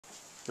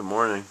Good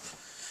morning.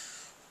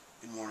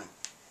 Good morning.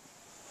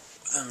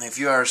 And if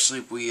you are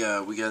asleep, we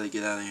gotta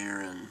get out of here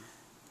and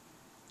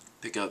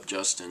pick up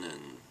Justin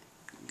and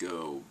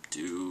go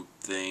do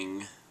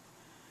thing.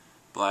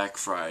 Black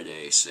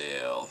Friday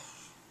sale.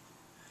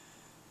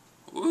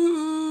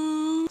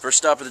 Woo! First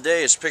stop of the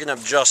day is picking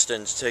up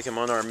Justin to take him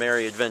on our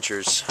merry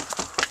adventures.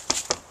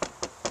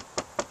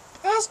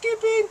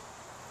 Housekeeping!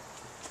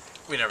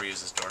 We never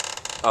use this door.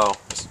 Oh.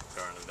 Just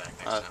door in the back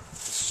next time.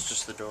 This is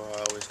just the door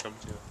I always come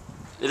to.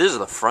 It is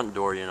the front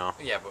door, you know.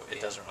 Yeah, but it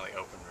doesn't really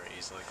open very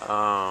easily.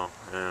 Oh,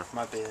 yeah.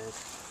 My bad.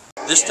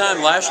 This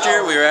time last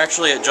year, we were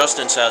actually at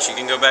Justin's house. You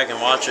can go back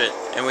and watch it.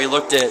 And we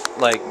looked at,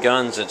 like,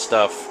 guns and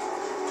stuff.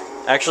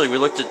 Actually, we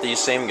looked at these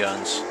same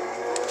guns.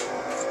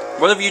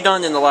 What have you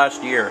done in the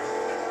last year?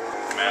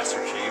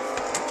 Master Chief.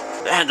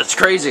 Man, that's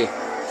crazy.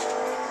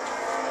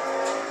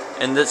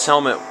 And this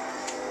helmet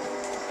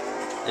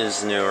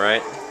is new,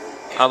 right?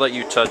 I'll let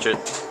you touch it.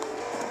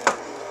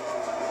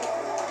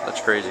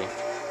 That's crazy.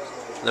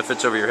 That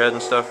fits over your head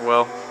and stuff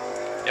well?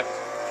 Yep.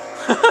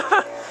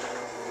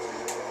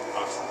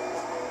 Awesome.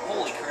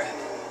 Holy crap.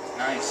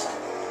 Nice.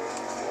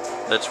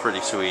 That's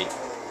pretty sweet.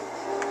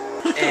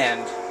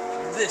 And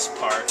this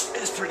part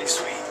is pretty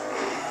sweet.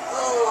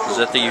 Is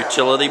that the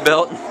utility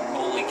belt?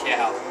 Holy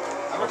cow.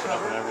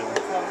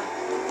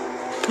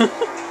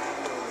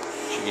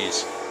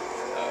 Jeez.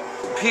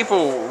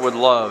 People would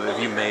love if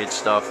you made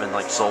stuff and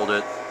like sold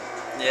it.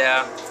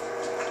 Yeah.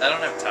 I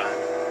don't have time.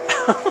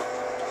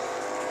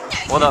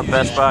 What up,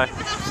 Best Buy?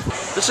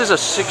 This is a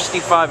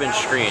 65-inch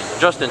screen.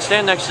 Justin,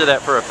 stand next to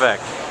that for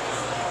effect.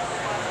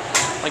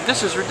 Like,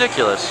 this is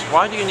ridiculous.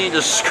 Why do you need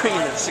a screen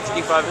that's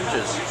 65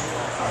 inches?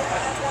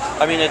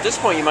 I mean, at this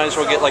point, you might as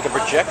well get like a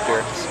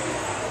projector.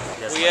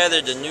 We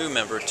added a new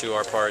member to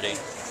our party.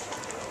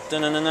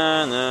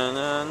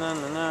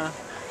 Da-na-na-na-na-na-na-na.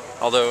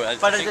 Although, I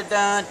think...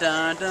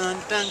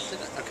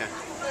 Okay.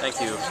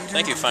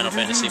 Thank you, Final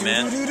Fantasy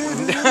man.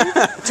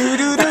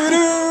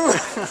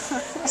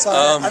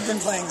 Sorry, I've been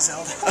playing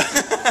Zelda.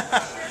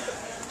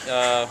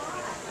 I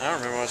don't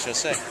remember what I was going to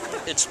say.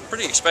 It's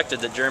pretty expected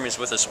that Jeremy's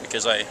with us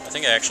because I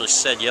think I actually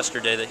said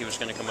yesterday that he was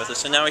going to come with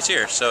us, and now he's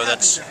here. So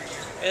that's,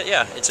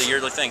 yeah, it's a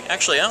yearly thing.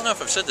 Actually, I don't know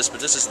if I've said this,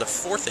 but this is the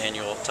 4th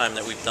annual time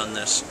that we've done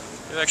this.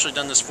 We've actually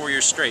done this 4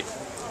 years straight.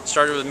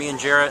 Started with me and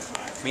Jarrett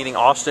meeting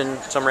Austin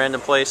some random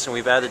place, and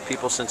we've added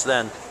people since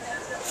then.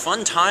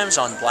 Fun times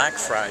on Black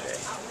Friday.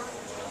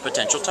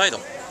 Potential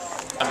title.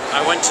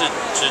 I went to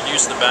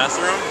use the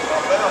bathroom,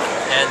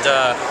 and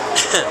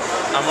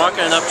I'm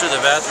walking up to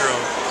the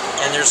bathroom,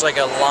 and there's like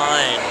a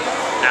line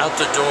out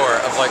the door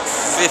of like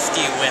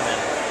 50 women.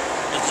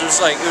 It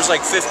was like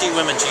 50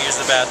 women to use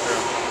the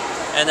bathroom.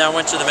 And I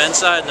went to the men's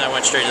side, and I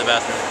went straight to the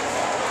bathroom.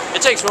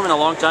 It takes women a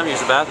long time to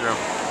use the bathroom.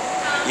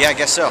 Yeah, I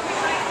guess so.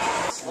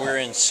 We're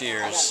in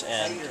Sears,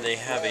 and they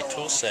have a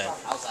tool set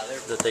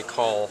that they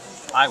call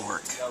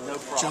iWork.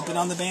 Jumping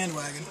on the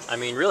bandwagon. I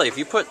mean, really, if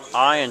you put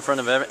I in front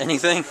of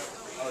anything,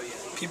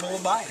 People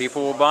will buy it.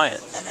 people will buy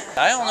it.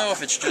 I don't know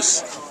if it's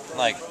just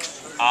like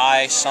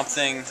I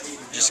something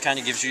just kind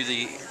of gives you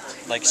the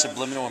like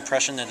subliminal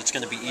impression that it's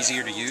going to be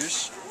easier to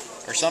use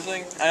or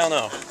something. I don't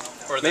know.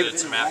 Or that Maybe,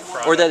 it's a Mac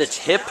product. or that it's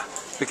hip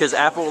because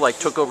Apple like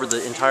took over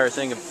the entire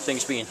thing of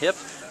things being hip.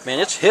 Man,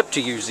 it's hip to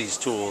use these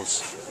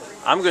tools.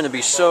 I'm going to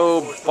be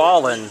so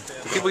ballin'.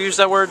 Do people use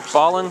that word?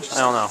 Ballin'? I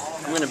don't know.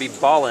 I'm going to be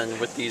ballin'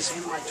 with these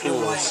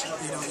tools. You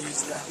don't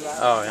use that.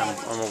 Oh, yeah,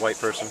 I'm a white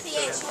person.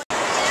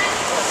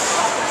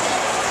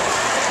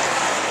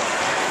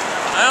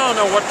 I don't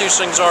know what these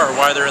things are or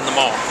why they're in the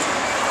mall.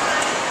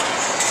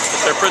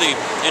 But they're pretty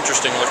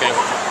interesting looking.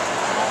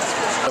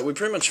 We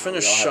pretty much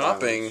finished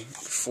shopping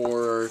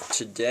for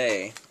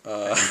today.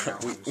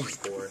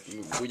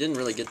 We didn't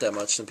really get that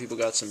much. Some people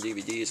got some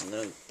DVDs, and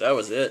then that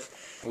was it.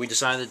 We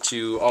decided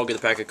to all get a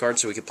pack of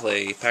cards so we could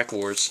play Pack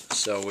Wars.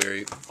 So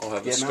we all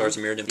have the Scars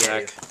of Mirrodin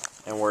pack,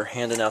 and we're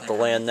handing out the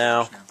land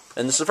now.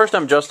 And this is the first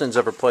time Justin's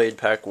ever played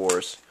Pack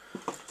Wars.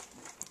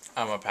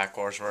 I'm a Pack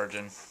Wars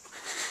virgin.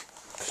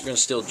 We're going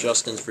to steal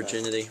Justin's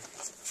virginity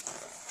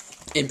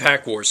in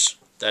Pack Wars.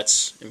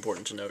 That's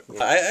important to note.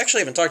 I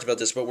actually haven't talked about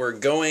this, but we're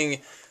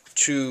going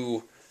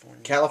to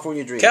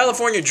California Dream.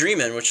 California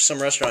Dreamin', which is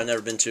some restaurant I've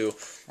never been to,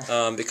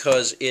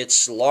 because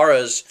it's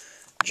Laura's,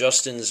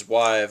 Justin's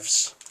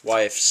wife's,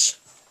 I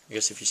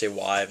guess if you say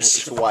wives,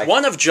 It's a wife.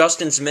 one of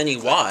Justin's many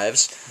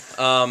wives,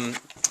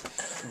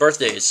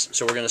 birthdays.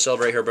 So we're going to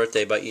celebrate her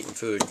birthday by eating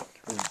food,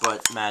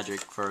 but magic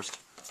first.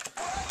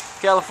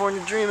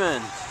 California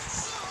Dreamin'.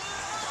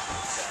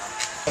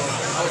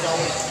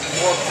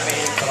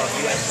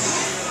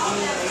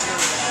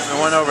 The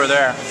one over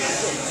there.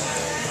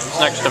 It's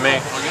next to me.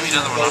 Well, give me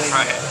another one. I'll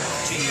try it.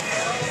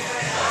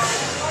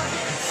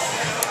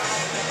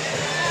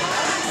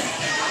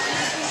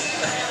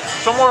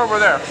 Somewhere over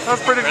there.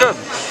 That's pretty good.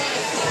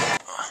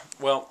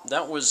 Well,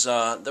 that was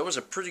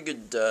a pretty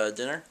good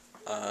dinner,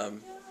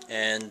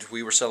 and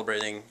we were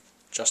celebrating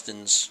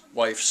Justin's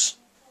wife's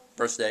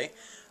birthday.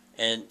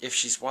 And if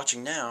she's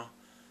watching now,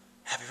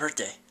 happy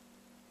birthday.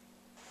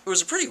 It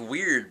was a pretty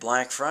weird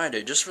Black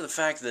Friday, just for the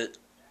fact that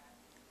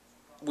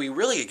we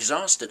really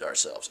exhausted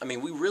ourselves. I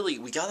mean,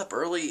 we got up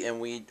early and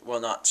well,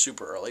 not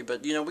super early,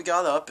 but you know, we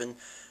got up and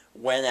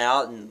went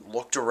out and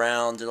looked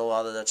around, did a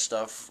lot of that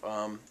stuff,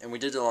 and we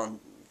did it on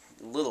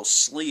little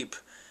sleep.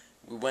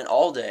 We went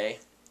all day,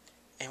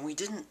 and we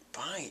didn't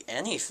buy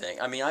anything.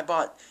 I mean, I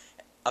bought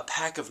a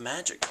pack of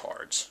Magic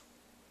cards,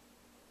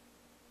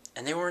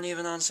 and they weren't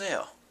even on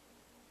sale.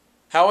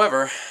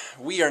 However,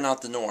 we are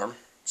not the norm,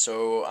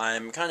 so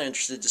I'm kind of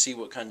interested to see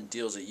what kind of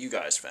deals that you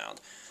guys found.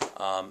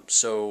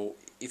 So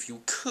if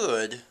you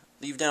could,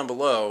 leave down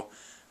below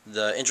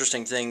the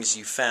interesting things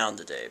you found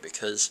today,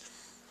 because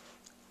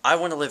I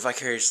want to live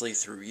vicariously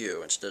through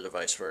you instead of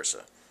vice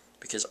versa.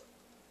 Because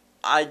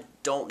I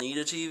don't need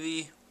a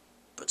TV,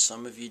 but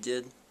some of you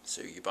did.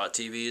 So you bought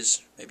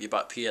TVs, maybe you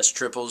bought PS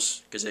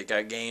triples because they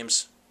got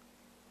games.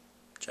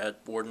 Chad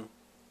Warden.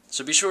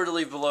 So be sure to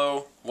leave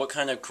below what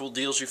kind of cool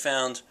deals you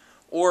found,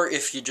 or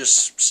if you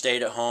just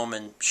stayed at home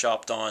and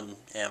shopped on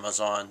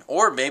Amazon,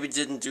 or maybe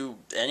didn't do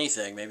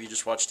anything, maybe you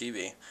just watched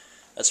TV.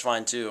 That's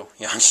fine too.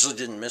 You honestly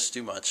didn't miss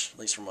too much, at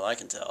least from what I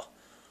can tell.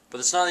 But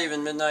it's not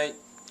even midnight,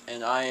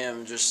 and I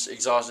am just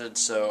exhausted,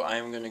 so I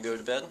am going to go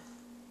to bed.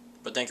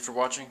 But thank you for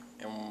watching,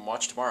 and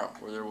watch tomorrow,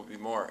 where there will be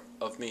more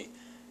of me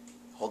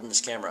holding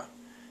this camera,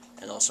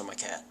 and also my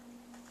cat.